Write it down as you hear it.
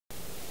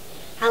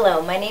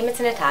Hello, my name is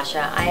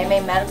Natasha. I am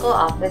a medical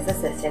office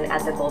assistant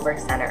at the Goldberg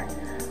Center.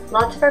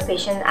 Lots of our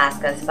patients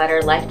ask us about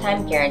our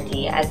lifetime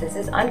guarantee, as this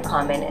is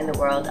uncommon in the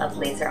world of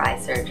laser eye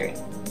surgery.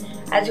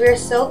 As we are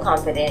so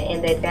confident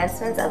in the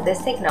advancements of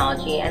this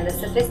technology and the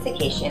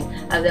sophistication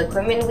of the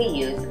equipment we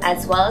use,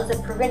 as well as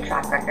the proven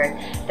track record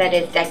that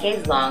is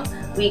decades long,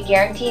 we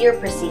guarantee your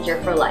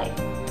procedure for life.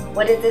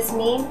 What does this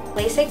mean?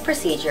 LASEK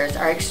procedures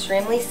are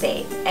extremely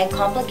safe and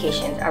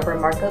complications are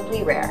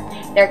remarkably rare.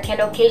 There can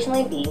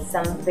occasionally be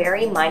some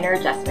very minor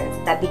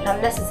adjustments that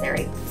become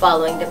necessary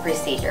following the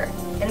procedure.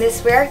 In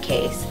this rare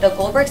case, the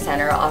Goldberg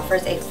Center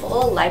offers a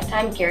full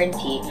lifetime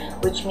guarantee,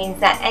 which means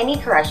that any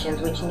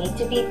corrections which need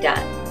to be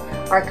done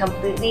are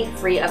completely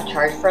free of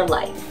charge for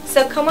life.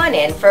 So come on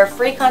in for a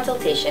free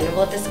consultation.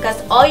 We'll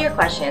discuss all your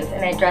questions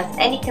and address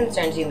any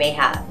concerns you may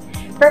have.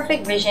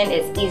 Perfect vision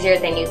is easier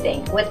than you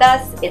think. With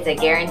us, it's a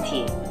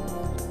guarantee.